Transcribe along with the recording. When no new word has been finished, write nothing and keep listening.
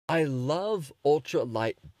I love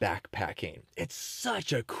ultralight backpacking. It's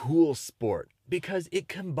such a cool sport because it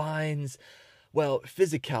combines, well,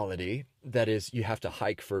 physicality, that is, you have to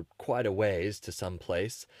hike for quite a ways to some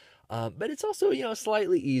place. But it's also,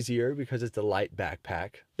 slightly easier because it's a light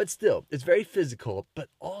backpack. But still, it's very physical, but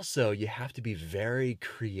also you have to be very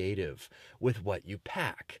creative with what you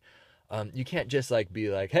pack. You can't just like be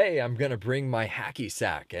like, hey, I'm gonna bring my hacky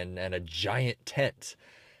sack and a giant tent,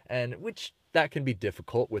 and which that can be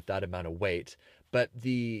difficult with that amount of weight. But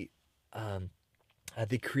the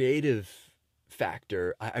creative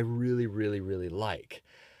factor I really, really, really like.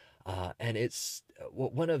 And it's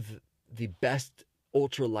one of the best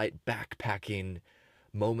ultralight backpacking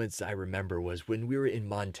moments I remember was when we were in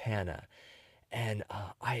Montana. And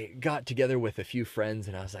I got together with a few friends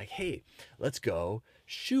and I was like, hey, let's go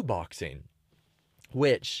shoeboxing,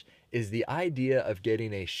 which is the idea of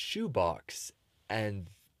getting a shoebox, and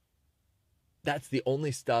that's the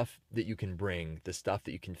only stuff that you can bring, the stuff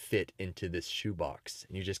that you can fit into this shoebox.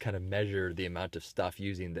 And you just kind of measure the amount of stuff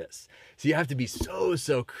using this. So you have to be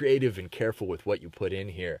so creative and careful with what you put in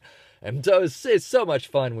here. And so it's so much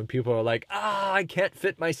fun when people are like, I can't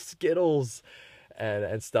fit my Skittles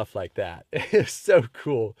and stuff like that. It's so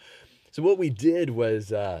cool. So what we did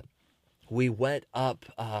was we went up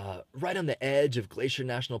right on the edge of Glacier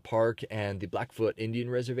National Park and the Blackfoot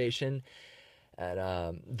Indian Reservation.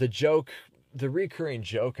 And the recurring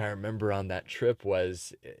joke I remember on that trip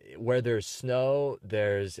was, where there's snow,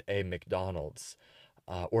 there's a McDonald's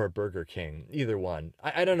or a Burger King, either one.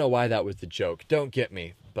 I don't know why that was the joke. Don't get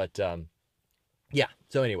me. But yeah,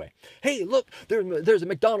 so anyway. Hey, look, there's a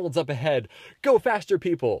McDonald's up ahead. Go faster,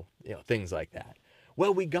 people. Things like that.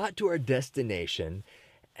 Well, we got to our destination,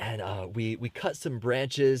 and we cut some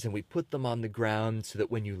branches and we put them on the ground so that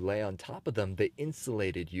when you lay on top of them, they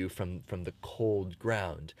insulated you from the cold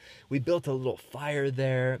ground. We built a little fire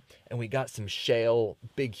there, and we got some shale,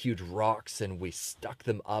 big, huge rocks, and we stuck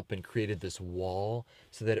them up and created this wall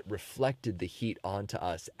so that it reflected the heat onto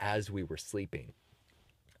us as we were sleeping.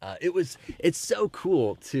 It's so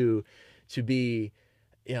cool to be,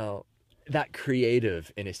 that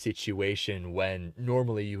creative in a situation when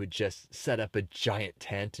normally you would just set up a giant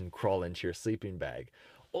tent and crawl into your sleeping bag.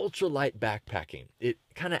 Ultralight backpacking, it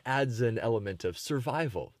kind of adds an element of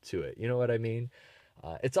survival to it. You know what I mean?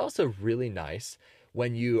 It's also really nice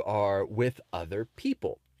when you are with other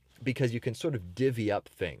people because you can sort of divvy up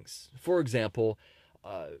things. For example,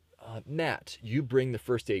 Matt, you bring the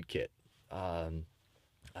first aid kit.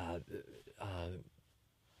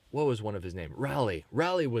 What was one of his name? Raleigh.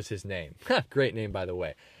 Raleigh was his name. Great name, by the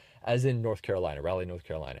way. As in North Carolina, Raleigh, North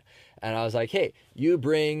Carolina. And I was like, hey, you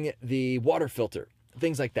bring the water filter.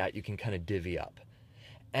 Things like that you can kind of divvy up.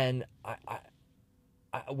 And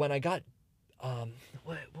when I got,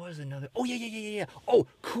 what was another? Oh, yeah. Oh,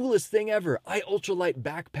 coolest thing ever. I ultralight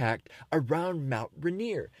backpacked around Mount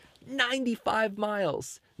Rainier. 95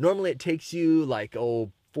 miles. Normally it takes you like,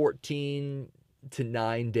 14 to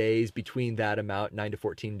 9 days, between that amount, 9 to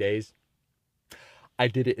 14 days. I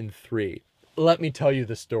did it in 3. Let me tell you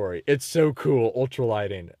the story. It's so cool,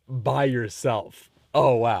 ultralighting by yourself.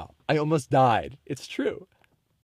 Oh, wow. I almost died. It's true.